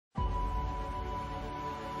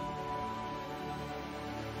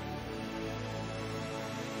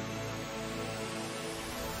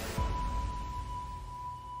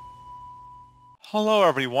Hello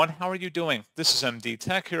everyone, how are you doing? This is MD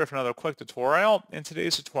Tech here with another quick tutorial. In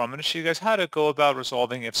today's tutorial, I'm going to show you guys how to go about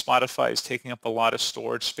resolving if Spotify is taking up a lot of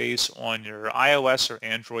storage space on your iOS or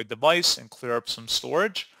Android device and clear up some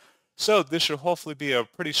storage. So this should hopefully be a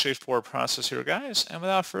pretty straightforward process here, guys. And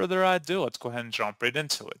without further ado, let's go ahead and jump right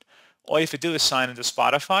into it. All you have to do is sign into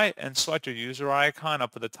Spotify and select your user icon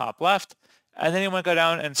up at the top left. And then you want to go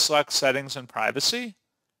down and select Settings and Privacy.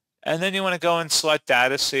 And then you want to go and select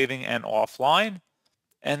Data Saving and Offline.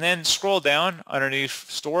 And then scroll down underneath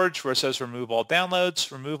storage where it says remove all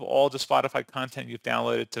downloads, remove all the Spotify content you've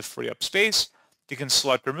downloaded to free up space. You can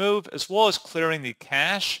select remove as well as clearing the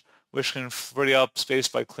cache, which can free up space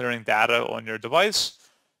by clearing data on your device.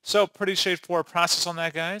 So pretty straightforward process on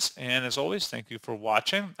that, guys. And as always, thank you for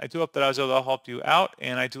watching. I do hope that I was able to help you out,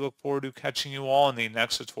 and I do look forward to catching you all in the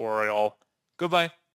next tutorial. Goodbye.